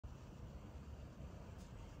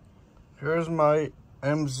Here's my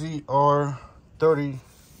MZ-R30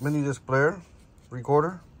 MiniDisc player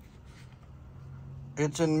recorder.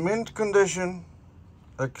 It's in mint condition,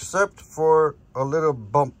 except for a little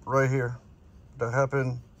bump right here that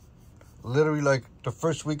happened literally like the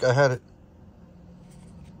first week I had it.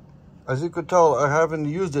 As you could tell, I haven't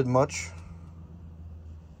used it much.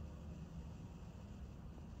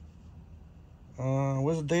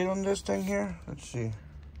 What's the date on this thing here? Let's see.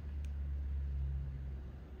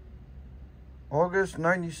 August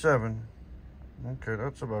 97. Okay,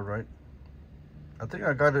 that's about right. I think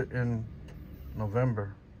I got it in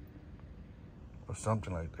November or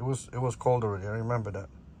something like that. It was cold already. I remember that.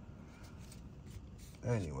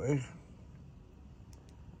 Anyway,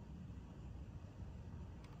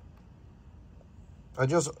 I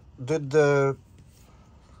just did the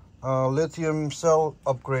lithium cell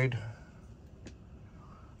upgrade.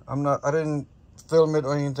 I didn't film it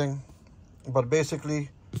or anything, but basically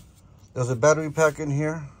there's a battery pack in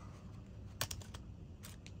here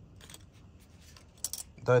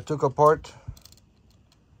that I took apart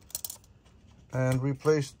and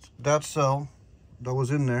replaced that cell that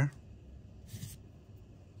was in there.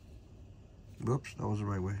 Whoops, that was the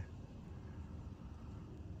right way.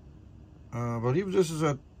 I believe this is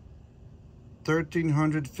a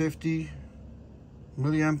 1350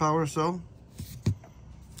 milliamp hour cell,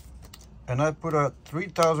 and I put a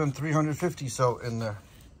 3350 cell in there.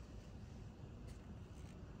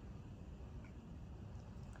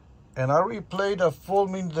 And I replayed a full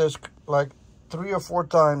MiniDisc like 3 or 4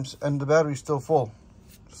 times, and the battery's still full.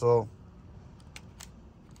 So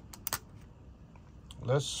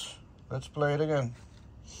let's play it again.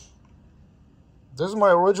 This is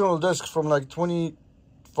my original disc from like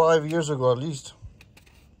 25 years ago at least.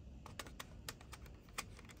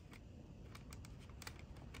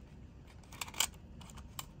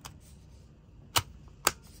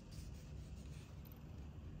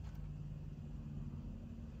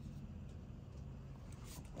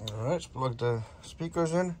 All right, let's plug the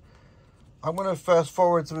speakers in. I'm gonna fast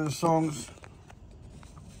forward through the songs.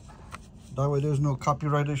 That way there's no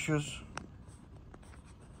copyright issues.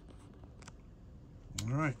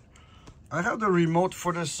 All right. I have the remote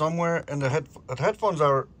for this somewhere, and the headphones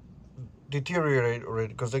are deteriorated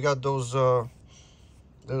already because they got those little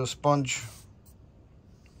sponge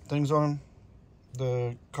things on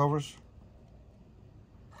the covers.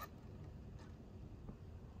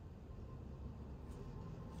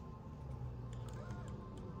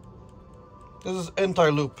 This is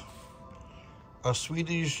anti-loop, a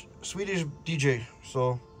Swedish DJ,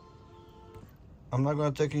 so I'm not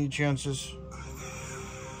gonna take any chances.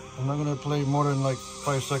 I'm not gonna play more than like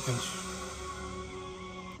 5 seconds.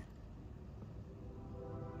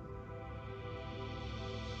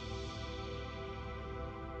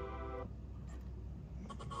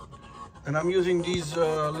 And I'm using these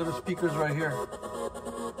little speakers right here,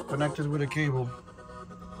 connected with a cable.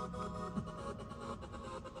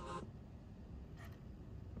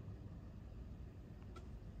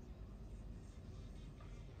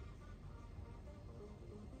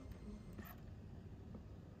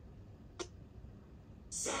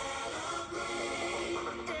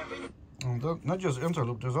 Not just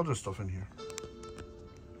interloop, there's other stuff in here.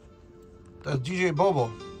 That's DJ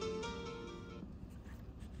Bobo.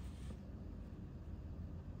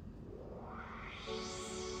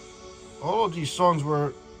 All of these songs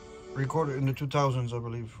were recorded in the 2000s, I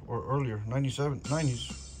believe, or earlier,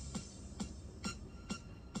 90s.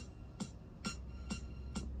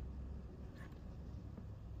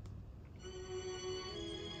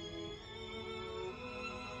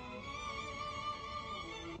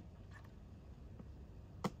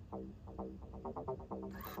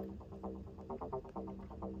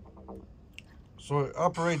 So it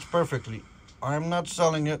operates perfectly. I'm not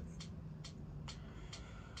selling it.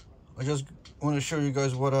 I just want to show you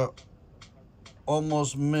guys what a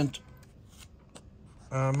almost mint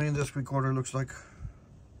MiniDisc recorder looks like.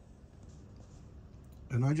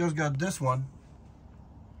 And I just got this one.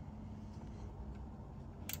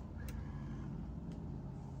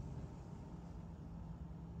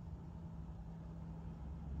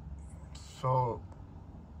 So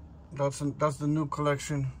that's the new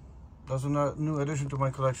collection. That's a new addition to my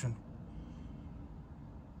collection.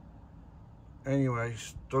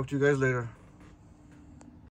 Anyways, talk to you guys later.